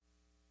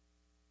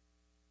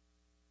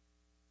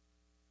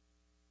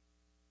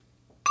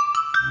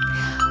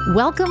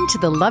Welcome to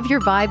the Love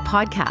Your Vibe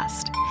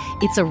podcast.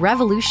 It's a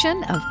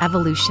revolution of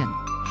evolution.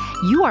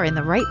 You are in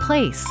the right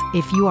place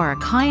if you are a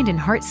kind and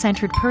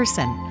heart-centered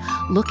person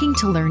looking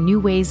to learn new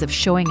ways of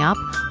showing up,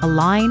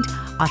 aligned,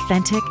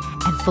 authentic,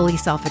 and fully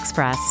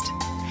self-expressed.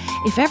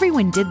 If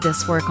everyone did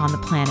this work on the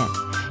planet,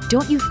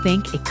 don't you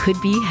think it could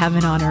be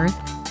heaven on earth?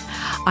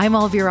 I'm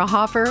Elvira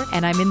Hopper,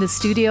 and I'm in the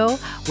studio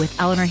with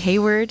Eleanor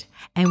Hayward,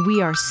 and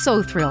we are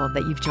so thrilled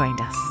that you've joined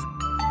us.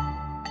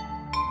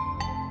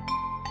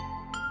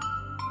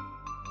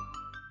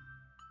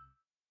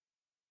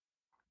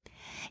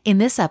 In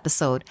this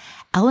episode,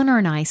 Eleanor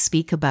and I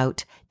speak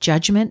about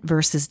judgment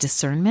versus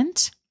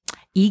discernment,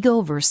 ego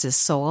versus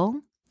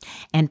soul,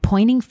 and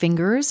pointing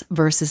fingers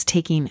versus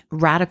taking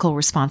radical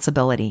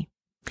responsibility.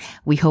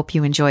 We hope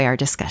you enjoy our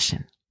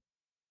discussion.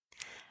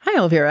 Hi,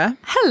 Elvira.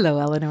 Hello,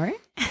 Eleanor.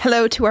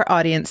 Hello to our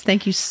audience.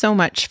 Thank you so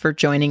much for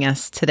joining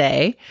us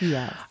today.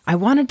 Yes. I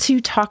wanted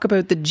to talk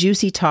about the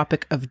juicy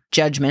topic of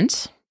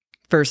judgment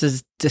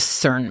versus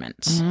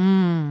discernment.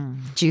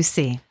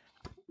 Juicy.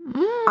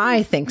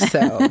 I think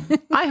so.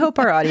 I hope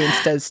our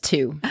audience does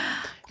too.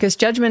 Because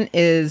judgment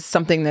is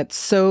something that's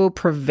so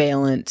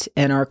prevalent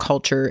in our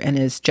culture and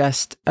is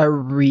just a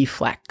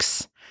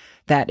reflex.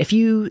 That if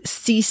you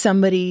see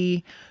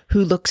somebody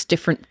who looks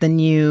different than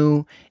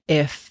you,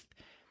 if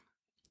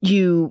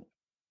you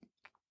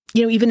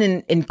even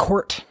in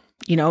court,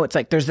 it's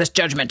like there's this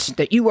judgment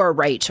that you are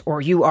right or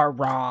you are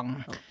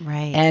wrong.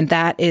 Right. And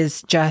that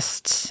is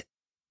just...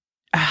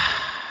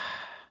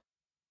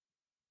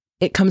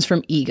 it comes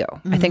from ego.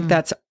 Mm-hmm. I think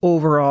that's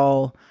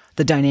overall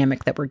the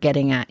dynamic that we're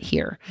getting at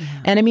here.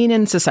 Yeah. And I mean,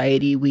 in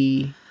society,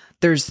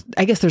 there's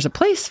a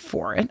place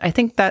for it. I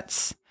think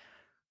that's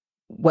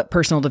what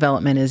personal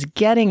development is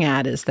getting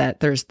at, is that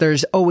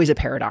there's always a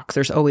paradox.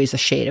 There's always a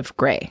shade of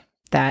gray,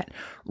 that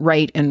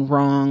right and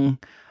wrong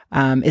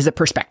is a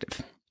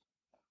perspective.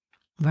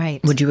 Right.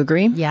 Would you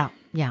agree? Yeah,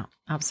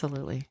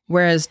 absolutely.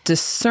 Whereas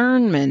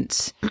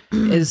discernment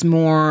is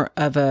more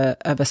of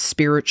a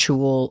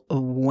spiritual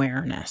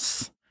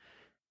awareness.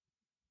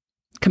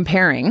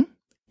 Comparing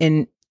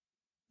in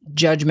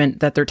judgment,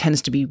 that there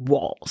tends to be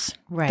walls.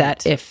 Right.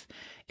 That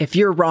if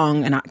you're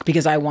wrong and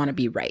because I want to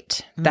be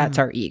right, that's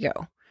our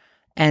ego.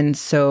 And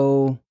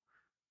so,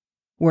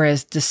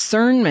 whereas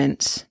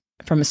discernment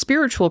from a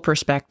spiritual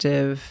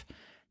perspective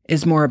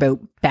is more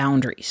about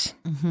boundaries,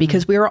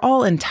 because we are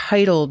all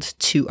entitled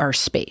to our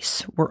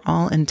space. We're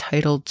all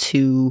entitled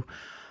to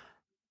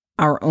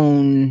our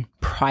own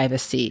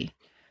privacy.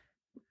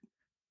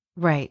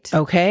 Right.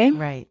 Okay?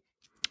 Right.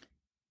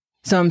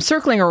 So I'm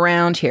circling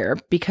around here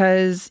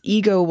because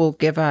ego will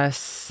give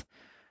us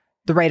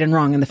the right and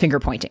wrong and the finger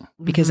pointing.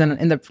 Because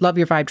in the Love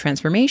Your Vibe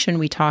transformation,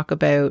 we talk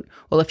about,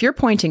 well, if you're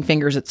pointing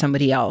fingers at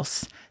somebody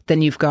else,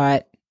 then you've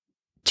got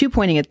 2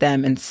 pointing at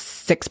them and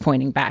 6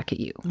 pointing back at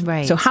you.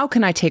 Right. So how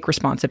can I take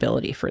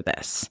responsibility for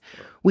this?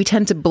 We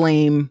tend to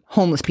blame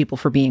homeless people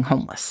for being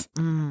homeless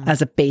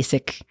as a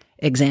basic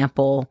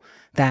example,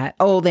 that,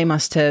 they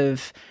must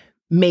have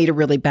made a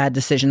really bad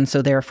decision,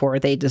 so therefore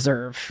they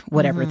deserve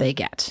whatever they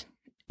get.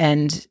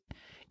 And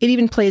it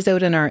even plays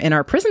out in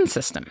our prison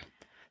system,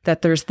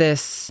 that there's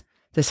this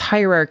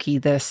hierarchy,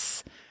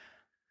 this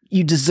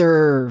you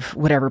deserve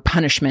whatever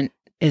punishment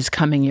is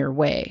coming your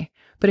way.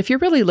 But if you're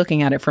really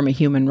looking at it from a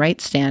human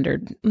rights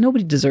standard,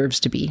 nobody deserves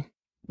to be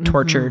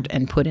tortured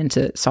and put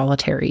into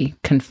solitary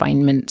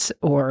confinement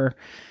or,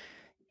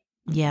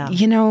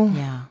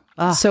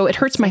 Oh, so it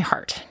hurts my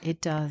heart.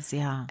 It does,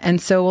 yeah. And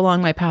so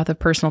along my path of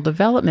personal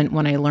development,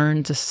 when I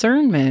learned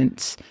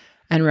discernment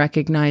and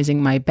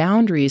recognizing my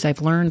boundaries,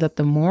 I've learned that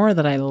the more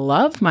that I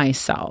love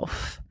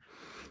myself,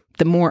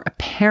 the more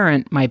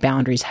apparent my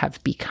boundaries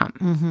have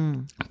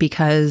become.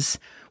 Because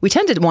we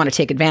tend to want to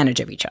take advantage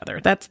of each other.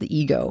 That's the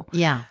ego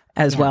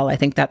as well. I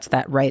think that's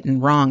that right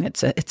and wrong.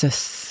 It's a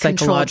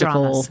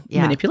psychological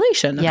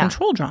manipulation, a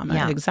control drama.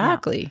 Yeah.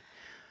 Exactly. Yeah.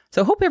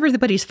 So I hope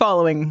everybody's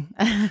following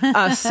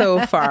us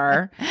so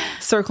far,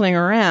 circling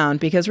around,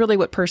 because really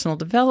what personal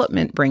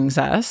development brings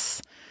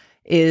us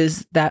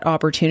is that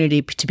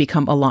opportunity to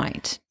become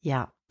aligned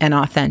and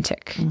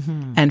authentic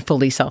and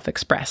fully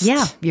self-expressed.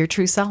 Yeah, your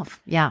true self.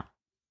 Yeah.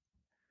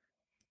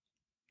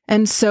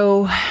 And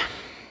so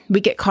we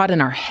get caught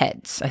in our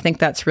heads. I think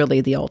that's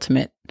really the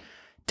ultimate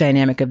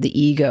dynamic of the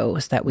ego,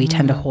 is that we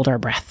tend to hold our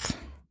breath.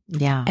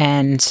 Yeah.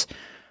 And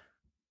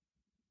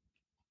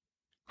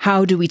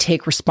how do we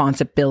take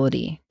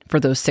responsibility for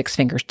those 6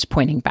 fingers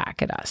pointing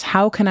back at us?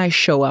 How can I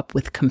show up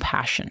with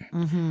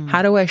compassion?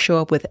 How do I show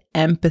up with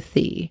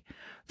empathy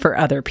for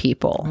other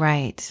people?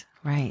 Right.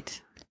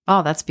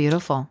 Oh, that's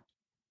beautiful.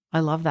 I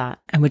love that.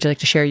 And would you like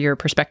to share your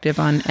perspective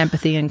on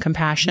empathy and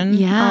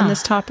compassion on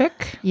this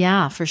topic?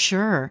 Yeah, for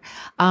sure.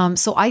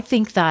 So I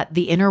think that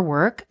the inner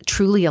work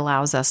truly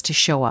allows us to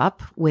show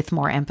up with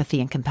more empathy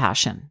and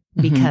compassion,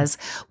 because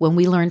when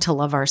we learn to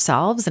love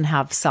ourselves and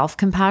have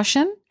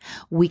self-compassion,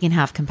 we can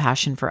have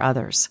compassion for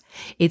others.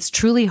 It's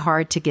truly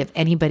hard to give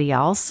anybody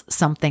else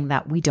something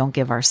that we don't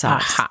give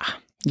ourselves. Aha.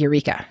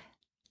 Eureka.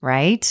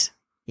 Right?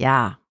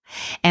 Yeah.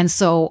 And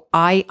so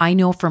I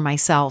know for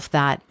myself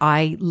that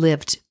I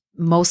lived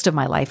most of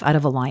my life out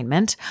of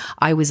alignment.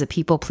 I was a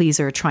people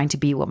pleaser, trying to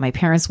be what my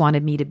parents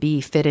wanted me to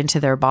be, fit into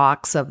their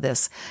box of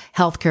this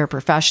healthcare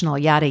professional,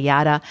 yada,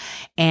 yada.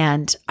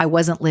 And I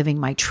wasn't living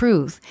my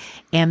truth.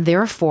 And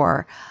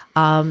therefore,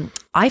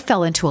 I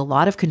fell into a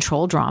lot of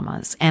control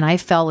dramas, and I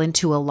fell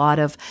into a lot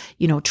of,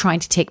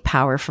 trying to take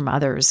power from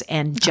others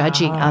and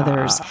judging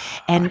others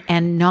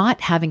and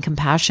not having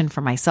compassion for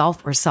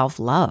myself or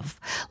self-love.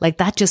 Like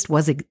that just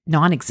was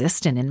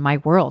non-existent in my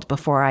world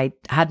before I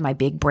had my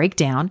big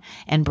breakdown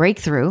and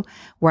breakthrough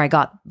where I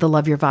got the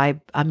Love Your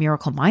Vibe, a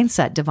miracle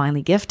mindset,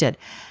 divinely gifted.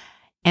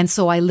 And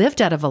so I lived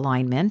out of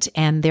alignment,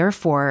 and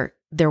therefore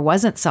there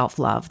wasn't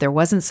self-love, there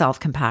wasn't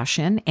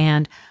self-compassion,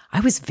 and I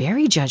was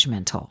very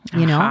judgmental,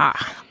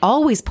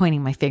 always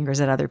pointing my fingers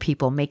at other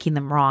people, making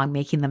them wrong,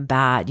 making them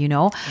bad,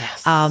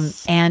 Yes.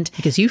 And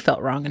because you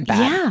felt wrong and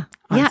bad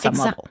on some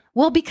level.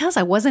 Well, because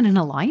I wasn't in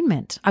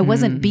alignment. I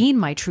wasn't being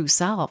my true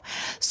self.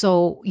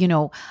 So,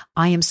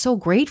 I am so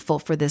grateful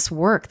for this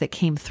work that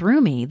came through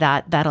me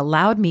that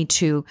allowed me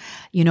to,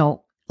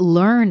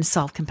 learn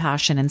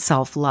self-compassion and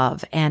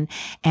self-love and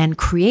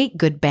create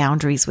good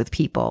boundaries with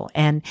people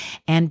and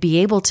be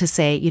able to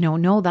say,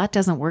 no, that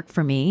doesn't work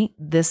for me.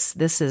 This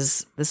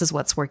is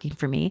what's working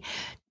for me.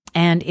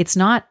 And it's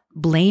not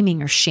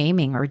blaming or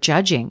shaming or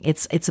judging.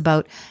 It's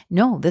about,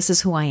 no, this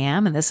is who I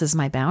am and this is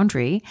my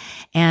boundary.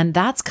 And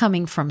that's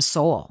coming from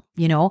soul.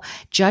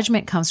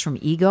 Judgment comes from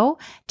ego.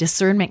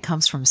 Discernment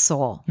comes from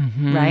soul,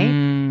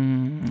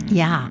 right?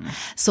 Yeah.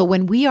 So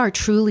when we are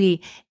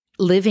truly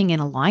living in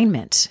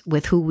alignment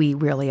with who we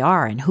really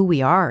are, and who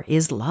we are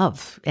is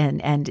love.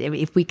 And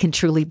if we can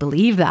truly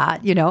believe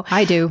that,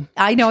 I do.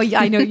 I know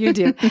you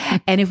do.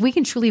 And if we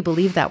can truly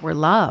believe that we're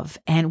love,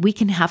 and we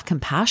can have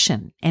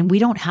compassion, and we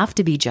don't have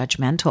to be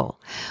judgmental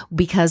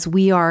because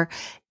we are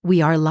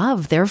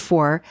love.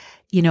 Therefore,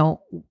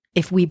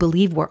 if we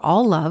believe we're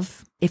all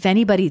love, if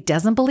anybody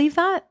doesn't believe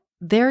that,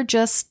 they're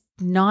just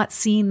not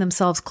seeing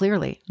themselves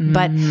clearly,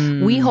 but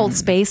we hold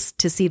space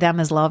to see them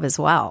as love as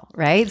well.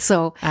 Right.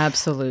 So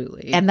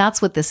absolutely. And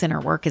that's what this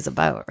inner work is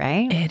about,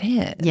 right? It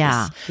is.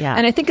 Yeah. Yeah.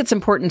 And I think it's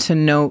important to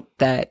note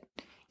that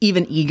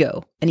even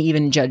ego and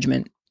even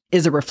judgment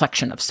is a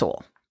reflection of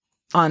soul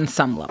on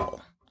some level,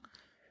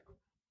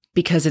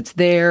 because it's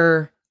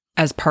there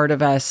as part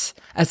of us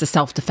as a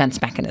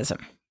self-defense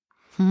mechanism.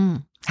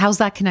 How's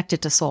that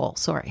connected to soul?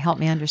 Sorry, help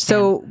me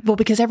understand.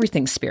 Because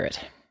everything's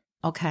spirit.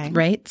 Okay.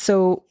 Right.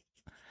 So,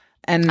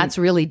 and that's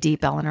really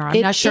deep, Eleanor.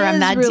 I'm not sure I'm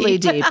that really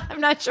deep. I'm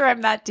not sure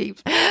I'm that deep.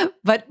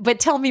 But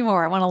tell me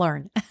more. I want to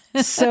learn.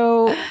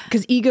 So,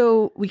 because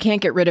ego, we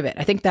can't get rid of it.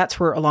 I think that's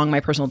where along my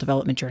personal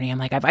development journey, I'm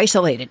like, I've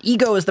isolated.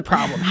 Ego is the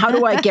problem. How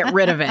do I get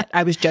rid of it?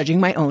 I was judging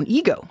my own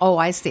ego. Oh,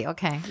 I see.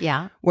 Okay.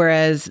 Yeah.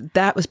 Whereas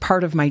that was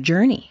part of my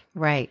journey.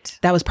 Right.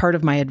 That was part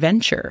of my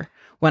adventure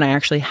when I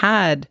actually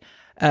had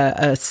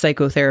a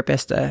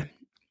psychotherapist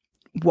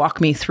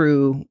walk me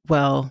through,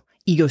 well,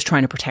 ego's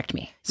trying to protect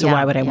me. So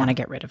why would I want to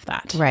get rid of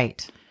that?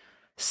 Right.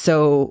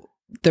 So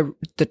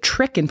the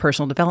trick in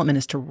personal development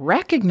is to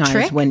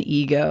recognize when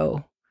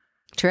ego...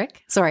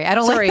 Trick? Sorry, I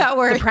don't like that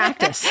word. The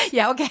practice.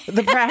 Yeah, okay.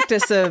 The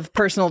practice of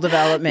personal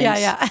development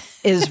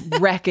is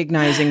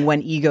recognizing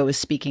when ego is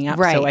speaking up.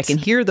 Right. So I can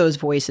hear those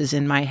voices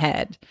in my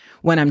head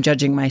when I'm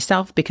judging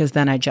myself, because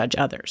then I judge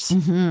others.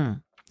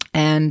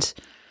 And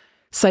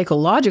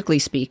psychologically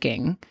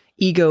speaking,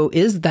 ego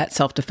is that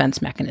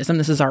self-defense mechanism.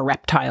 This is our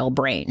reptile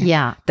brain.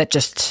 Yeah. That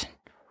just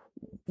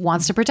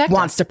wants to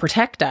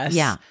protect us.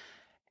 Yeah.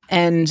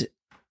 And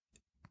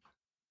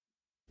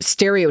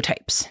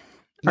stereotypes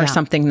are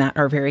something that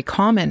are very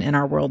common in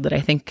our world that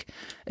I think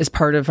is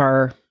part of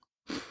our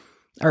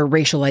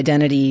racial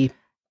identity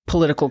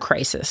political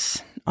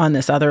crisis on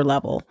this other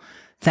level,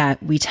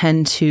 that we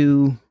tend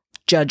to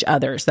judge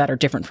others that are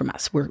different from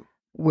us.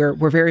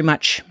 We're very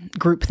much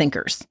group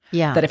thinkers.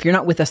 Yeah. That if you're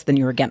not with us, then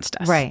you're against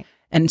us. Right.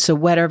 And so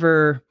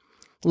whatever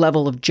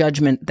level of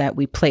judgment that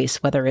we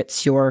place, whether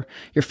it's your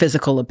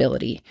physical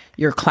ability,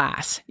 your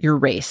class, your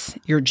race,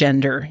 your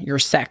gender, your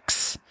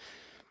sex.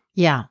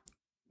 Yeah.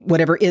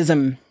 Whatever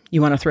ism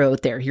you want to throw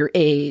out there, your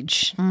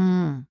age,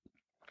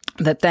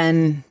 that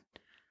then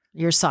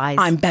your size,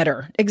 I'm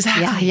better.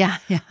 Exactly. Yeah.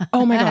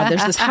 Oh my God.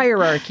 There's this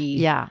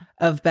hierarchy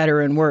of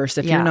better and worse.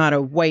 If you're not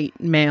a white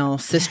male,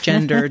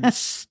 cisgendered,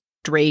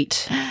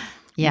 straight,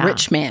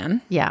 rich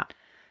man,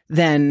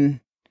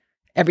 then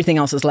everything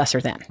else is lesser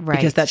than,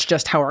 because that's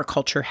just how our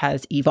culture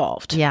has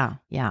evolved. Yeah.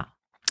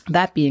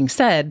 That being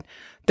said,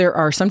 there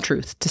are some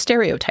truth to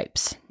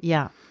stereotypes.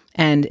 Yeah.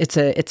 And it's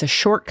a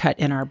shortcut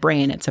in our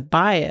brain. It's a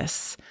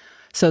bias.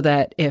 So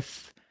that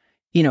if,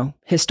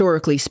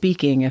 historically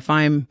speaking, if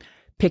I'm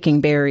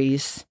picking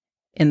berries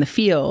in the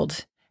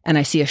field and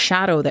I see a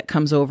shadow that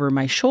comes over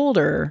my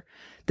shoulder,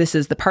 this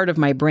is the part of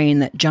my brain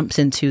that jumps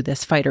into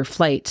this fight or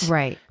flight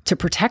to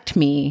protect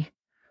me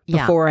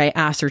before I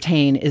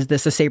ascertain, is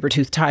this a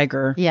saber-toothed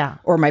tiger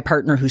or my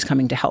partner who's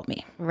coming to help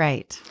me?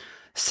 Right.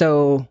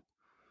 So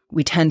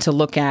we tend to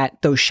look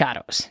at those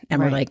shadows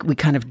and we're like, we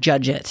kind of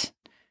judge it.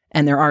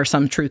 And there are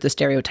some truth to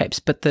stereotypes,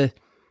 but the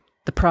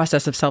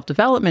process of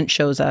self-development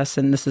shows us,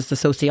 and this is the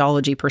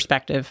sociology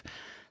perspective,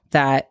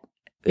 that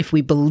if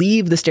we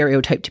believe the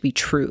stereotype to be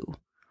true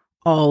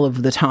all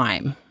of the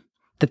time,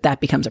 that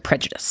becomes a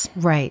prejudice.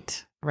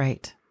 Right.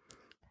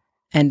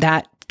 And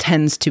that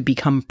tends to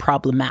become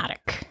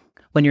problematic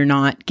when you're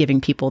not giving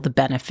people the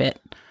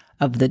benefit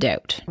of the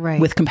doubt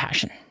with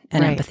compassion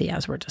and empathy,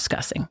 as we're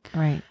discussing.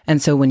 Right.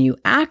 And so when you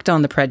act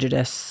on the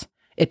prejudice,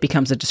 it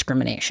becomes a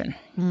discrimination.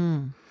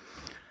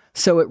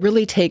 So it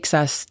really takes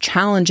us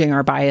challenging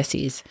our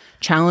biases,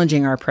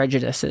 challenging our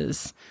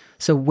prejudices.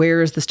 So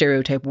where is the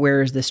stereotype?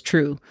 Where is this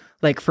true?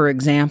 Like, for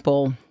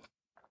example,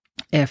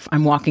 if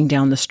I'm walking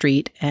down the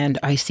street and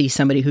I see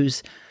somebody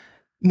who's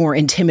more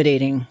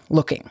intimidating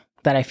looking,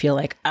 that I feel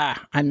like,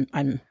 I'm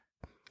have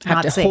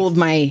Not to safe. hold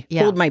my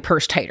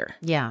purse tighter.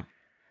 Yeah.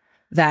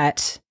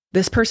 That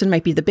this person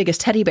might be the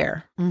biggest teddy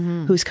bear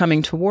who's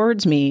coming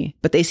towards me,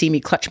 but they see me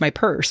clutch my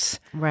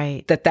purse.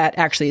 Right. That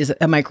actually is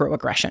a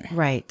microaggression.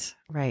 Right.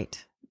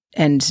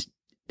 And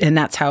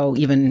that's how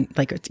even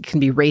like it can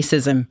be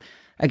racism,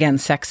 again,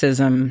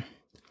 sexism.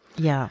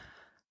 Yeah.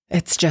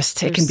 It's just,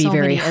 There's it can be so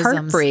very many isms.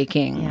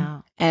 heartbreaking. Yeah.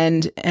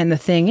 And the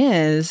thing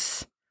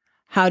is,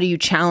 how do you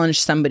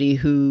challenge somebody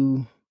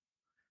who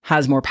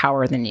has more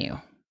power than you?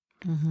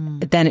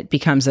 Then it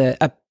becomes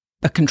a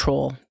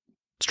control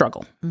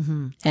struggle.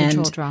 And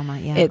Control drama.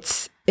 Yeah.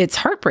 it's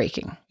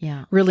heartbreaking.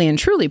 Yeah. Really and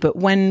truly. But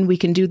when we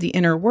can do the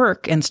inner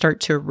work and start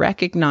to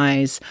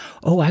recognize,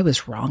 oh, I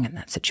was wrong in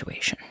that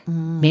situation.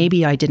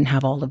 Maybe I didn't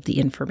have all of the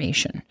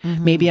information.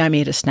 Maybe I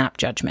made a snap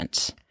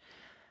judgment.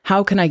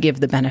 How can I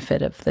give the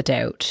benefit of the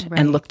doubt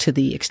and look to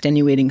the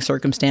extenuating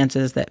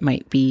circumstances that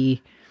might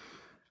be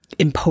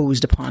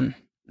imposed upon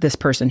this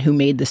person who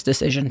made this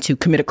decision to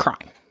commit a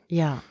crime?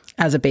 Yeah.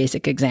 As a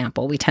basic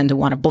example, we tend to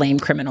want to blame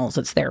criminals.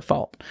 It's their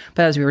fault.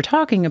 But as we were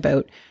talking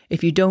about,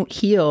 if you don't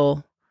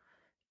heal,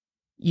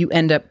 you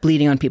end up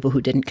bleeding on people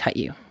who didn't cut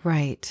you.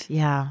 Right.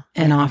 Yeah.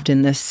 And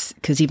often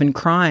because even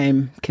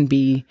crime can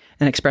be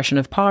an expression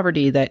of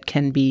poverty that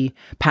can be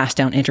passed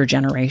down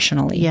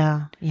intergenerationally.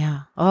 Yeah.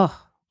 Yeah. Oh,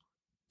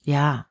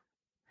 yeah.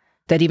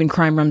 That even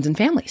crime runs in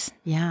families.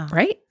 Yeah.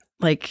 Right?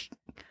 Like,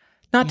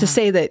 not to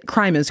say that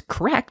crime is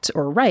correct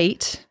or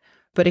right,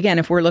 but again,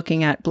 if we're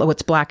looking at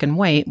what's black and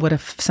white, what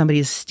if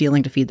somebody's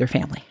stealing to feed their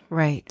family?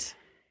 Right.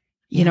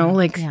 You know,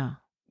 like,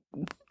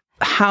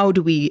 how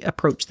do we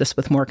approach this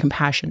with more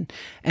compassion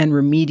and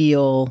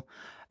remedial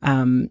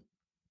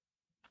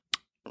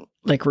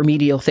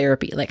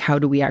therapy? Like, how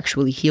do we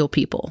actually heal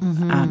people?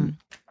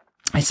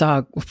 I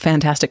saw a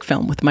fantastic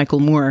film with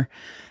Michael Moore,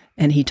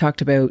 and he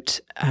talked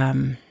about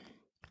a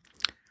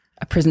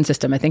prison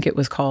system. I think it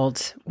was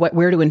called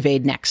Where to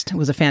Invade Next. It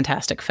was a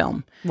fantastic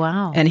film.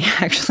 Wow. And he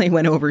actually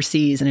went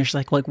overseas, and it's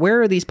like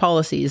where are these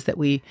policies that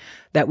we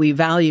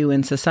value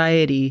in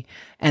society?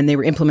 And they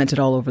were implemented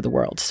all over the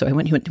world. So he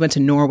went to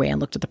Norway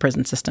and looked at the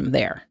prison system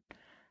there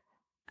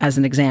as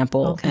an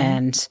example. Okay.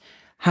 And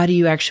how do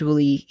you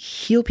actually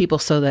heal people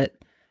so that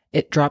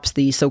it drops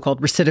the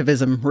so-called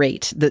recidivism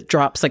rate, that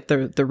drops like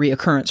the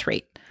reoccurrence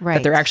rate? Right.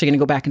 That they're actually going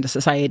to go back into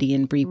society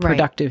and be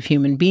productive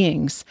human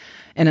beings,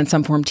 and in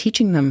some form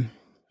teaching them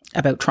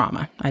about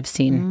trauma. I've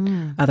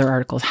seen other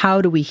articles. How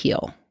do we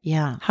heal?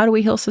 Yeah. How do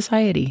we heal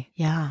society?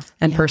 Yeah.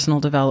 And personal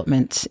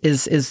development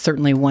is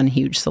certainly one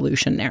huge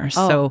solution there.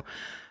 Oh. So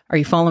are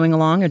you following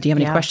along, or do you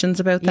have any questions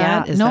about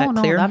that? Is that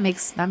clear? No,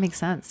 that makes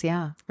sense.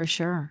 Yeah, for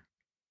sure.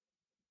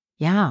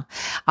 Yeah.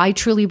 I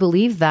truly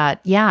believe that,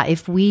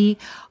 if we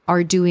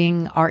are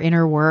doing our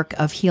inner work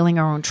of healing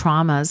our own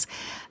traumas,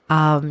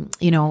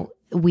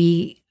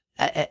 we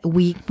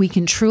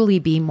can truly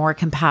be more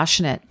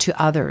compassionate to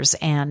others,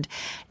 and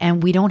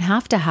we don't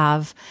have to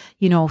have,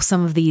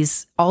 some of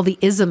all the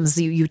isms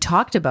you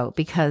talked about,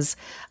 because,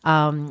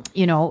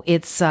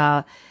 it's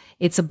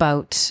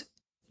about,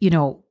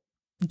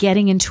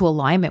 getting into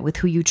alignment with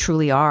who you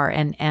truly are,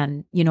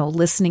 and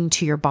listening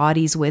to your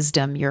body's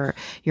wisdom, your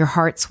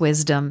heart's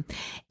wisdom,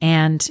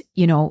 and,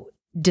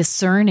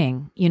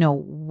 discerning,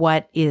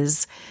 what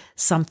is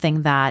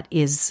something that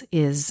is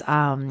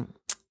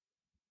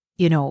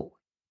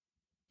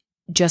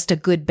just a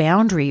good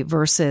boundary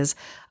versus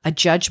a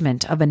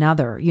judgment of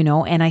another,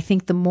 and I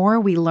think the more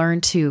we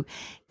learn to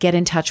get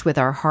in touch with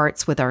our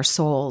hearts, with our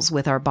souls,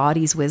 with our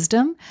body's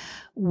wisdom,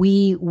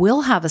 we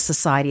will have a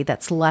society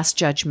that's less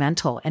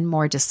judgmental and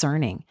more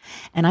discerning.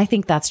 And I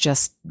think that's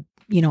just,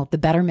 the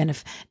betterment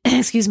of,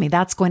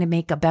 that's going to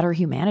make a better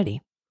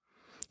humanity.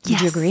 Yes.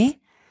 Would you agree?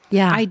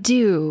 Yeah, I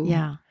do.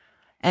 Yeah.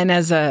 And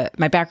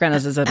my background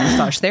is as a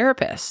massage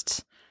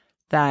therapist,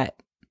 that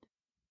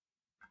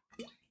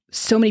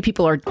so many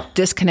people are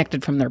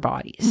disconnected from their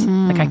bodies.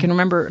 Like, I can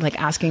remember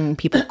asking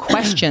people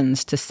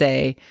questions to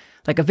say,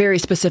 like, a very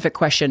specific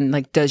question,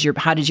 like,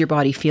 how does your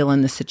body feel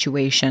in this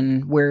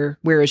situation? Where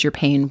is your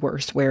pain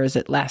worse? Where is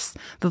it less?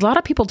 But a lot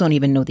of people don't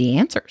even know the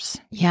answers.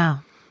 Yeah.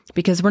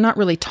 Because we're not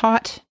really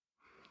taught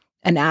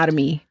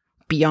anatomy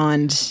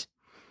beyond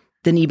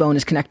the knee bone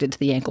is connected to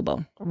the ankle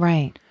bone.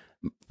 Right.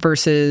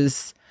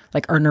 Versus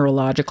like our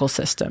neurological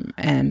system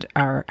and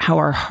how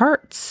our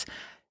hearts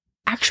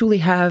actually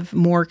have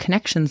more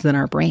connections than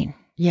our brain.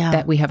 Yeah.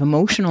 That we have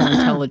emotional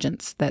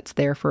intelligence that's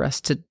there for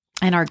us to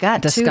And our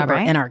gut discover, too,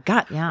 right? and our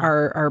gut,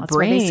 our That's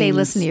brain. why they say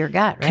listen to your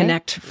gut, right?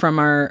 Connect from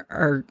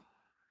our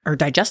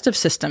digestive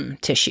system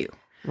tissue.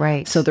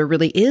 Right. So there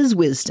really is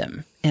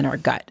wisdom in our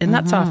gut. And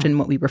that's often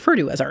what we refer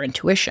to as our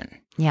intuition.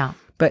 Yeah.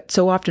 But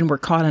so often we're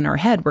caught in our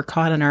head, we're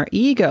caught in our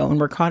ego, and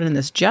we're caught in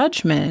this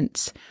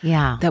judgment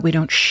that we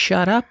don't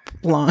shut up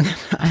long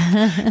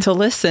enough to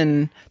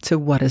listen to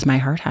what does my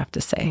heart have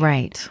to say?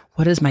 Right.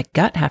 What does my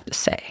gut have to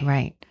say?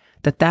 Right.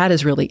 That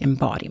is really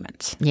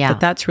embodiment. Yeah.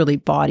 That's really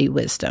body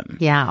wisdom.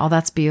 Yeah. Oh,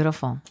 that's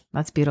beautiful.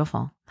 That's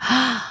beautiful.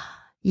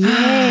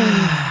 Yay.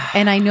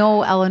 And I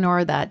know,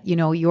 Eleanor, that,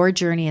 your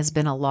journey has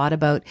been a lot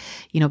about,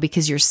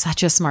 because you're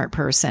such a smart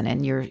person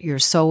and you're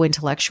so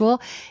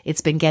intellectual,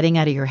 it's been getting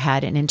out of your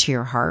head and into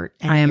your heart.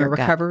 And I am your a gut.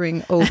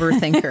 recovering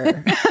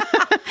overthinker.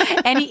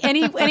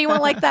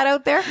 Anyone like that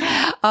out there?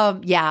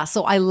 Yeah.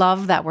 So I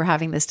love that we're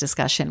having this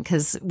discussion,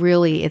 because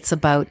really it's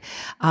about,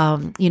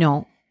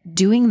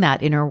 doing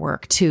that inner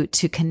work to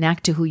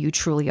connect to who you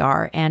truly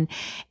are, and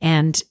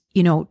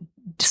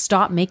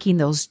stop making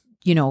those,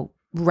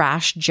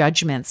 rash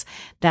judgments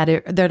that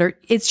are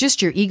it's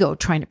just your ego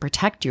trying to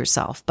protect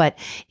yourself. But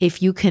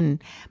if you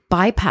can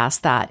bypass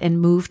that and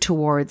move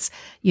towards,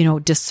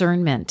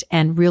 discernment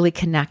and really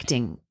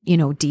connecting,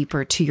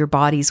 deeper to your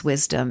body's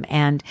wisdom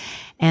and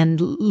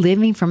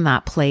living from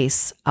that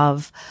place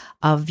of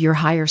your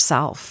higher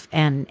self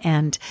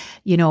and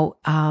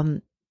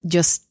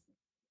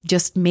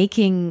just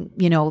making,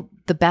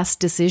 the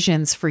best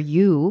decisions for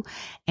you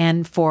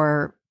and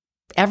for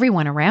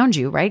everyone around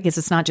you, right? Because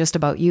it's not just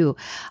about you.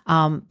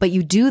 But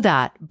you do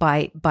that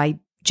by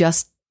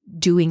just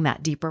doing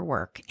that deeper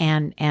work,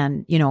 and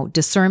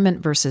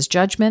discernment versus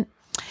judgment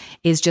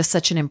is just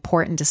such an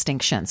important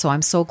distinction. So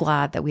I'm so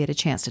glad that we had a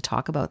chance to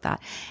talk about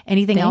that.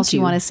 Anything else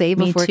you want to say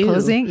before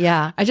closing?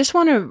 Yeah. I just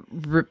want to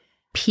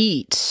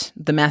repeat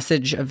the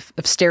message of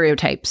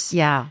stereotypes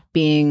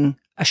being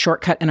a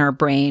shortcut in our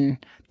brain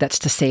that's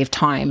to save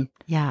time.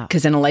 Yeah.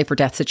 Because in a life or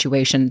death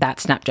situation,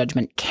 that snap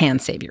judgment can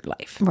save your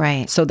life.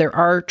 Right. So there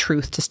are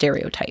truth to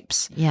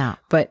stereotypes. Yeah.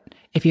 But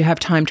if you have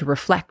time to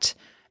reflect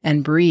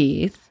and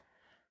breathe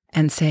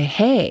and say,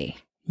 hey,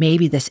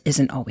 maybe this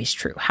isn't always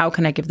true. How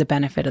can I give the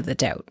benefit of the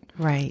doubt?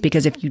 Right.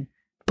 Because if you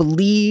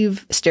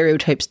believe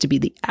stereotypes to be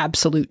the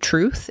absolute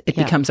truth, it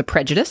becomes a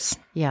prejudice.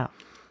 Yeah.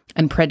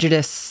 And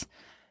prejudice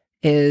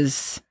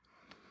it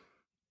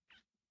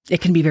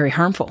can be very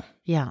harmful.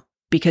 Yeah.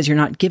 Because you're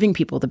not giving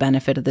people the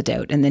benefit of the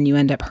doubt, and then you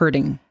end up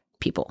hurting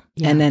people.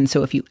 Yeah. And then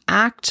so if you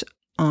act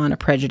on a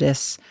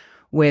prejudice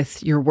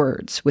with your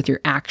words, with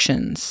your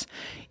actions,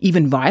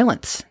 even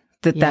violence,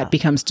 that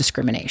becomes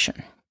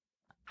discrimination.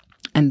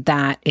 And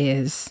that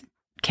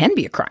can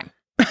be a crime.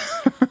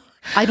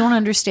 I don't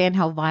understand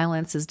how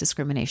violence is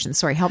discrimination.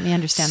 Sorry, help me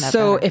understand that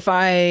So better. if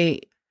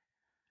I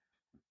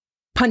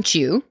punch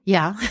you,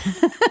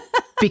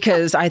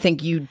 because I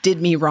think you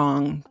did me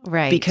wrong,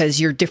 right?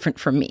 Because you're different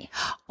from me.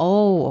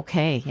 Oh,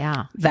 okay,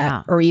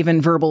 yeah, or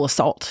even verbal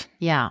assault.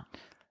 Yeah,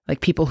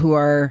 like people who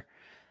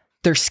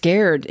they're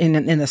scared in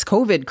this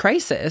COVID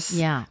crisis.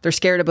 Yeah, they're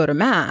scared about a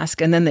mask,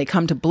 and then they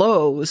come to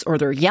blows, or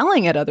they're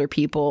yelling at other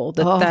people.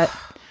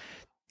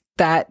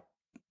 That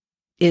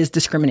is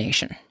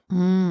discrimination,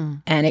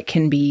 and it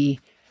can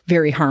be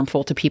very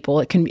harmful to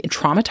people. It can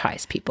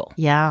traumatize people.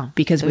 Yeah.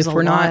 Because there's if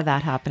we're a lot not of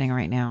that happening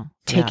right now,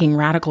 taking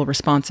radical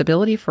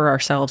responsibility for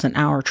ourselves and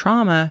our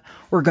trauma,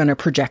 we're going to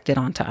project it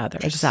onto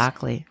others.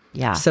 Exactly.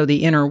 Yeah. So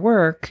the inner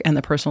work and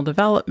the personal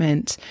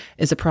development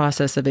is a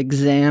process of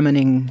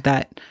examining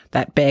that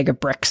bag of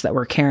bricks that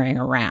we're carrying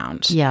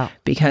around. Yeah.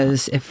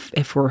 Because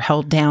if we're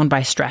held down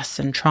by stress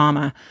and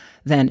trauma,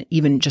 then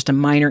even just a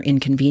minor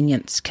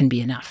inconvenience can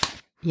be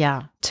enough.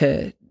 Yeah.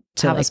 To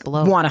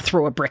want to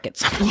throw a brick at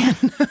someone.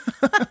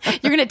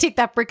 You're going to take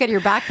that brick out of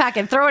your backpack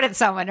and throw it at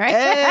someone,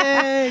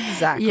 right?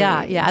 Exactly.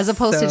 Yeah. As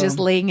opposed to just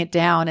laying it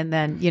down and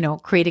then,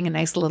 creating a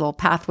nice little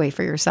pathway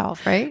for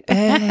yourself, right?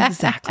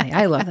 Exactly.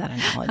 I love that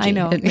analogy. I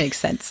know. It makes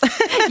sense.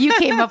 You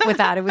came up with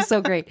that. It was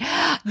so great.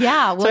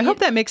 Yeah. Well, so I hope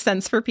that makes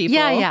sense for people.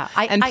 Yeah.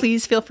 And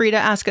please feel free to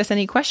ask us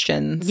any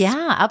questions.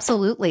 Yeah,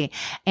 absolutely.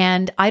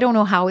 And I don't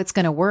know how it's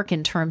going to work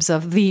in terms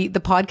of the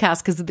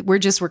podcast, because we're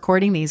just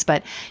recording these,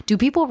 but do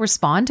people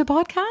respond to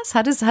podcasts?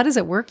 How does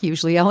it work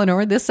usually,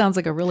 Eleanor? This sounds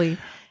like a really...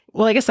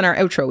 Well, I guess in our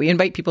outro, we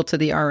invite people to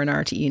the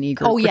R&R to E&E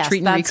group. Oh, yes, Retreat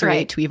and that's Recreate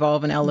right. to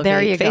Evolve and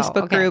Elevate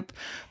Facebook group.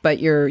 But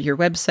your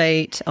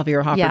website,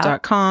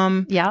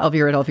 elvirahopper.com. Yeah.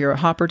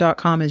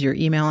 Elvira@elvirahopper.com is your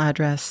email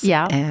address.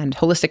 Yeah. And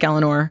Holistic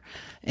Eleanor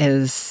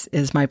is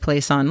my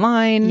place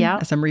online. Yeah.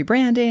 As I'm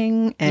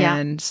rebranding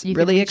and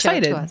really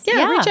excited.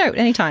 Reach out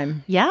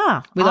anytime.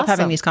 Yeah. We love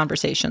having these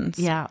conversations.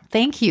 Yeah.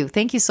 Thank you.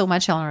 Thank you so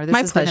much, Eleanor. This My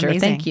has pleasure. been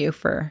amazing. Thank you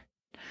for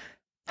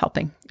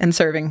helping and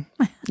serving.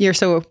 You're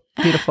so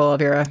beautiful,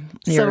 Elvira.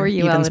 So are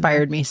you, You've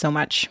inspired me so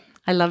much.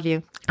 I love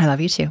you. I love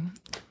you too.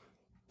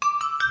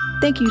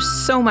 Thank you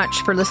so much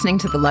for listening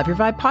to the Love Your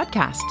Vibe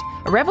podcast,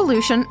 a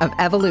revolution of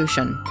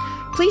evolution.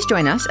 Please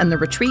join us in the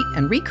Retreat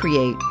and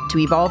Recreate to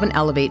Evolve and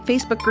Elevate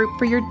Facebook group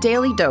for your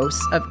daily dose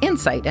of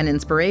insight and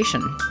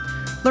inspiration.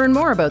 Learn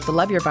more about the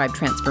Love Your Vibe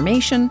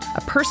transformation,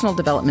 a personal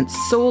development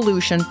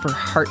solution for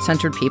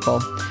heart-centered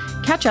people.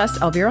 Catch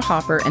us, Elvira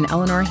Hopper and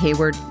Eleanor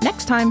Hayward,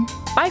 next time.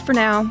 Bye for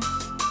now.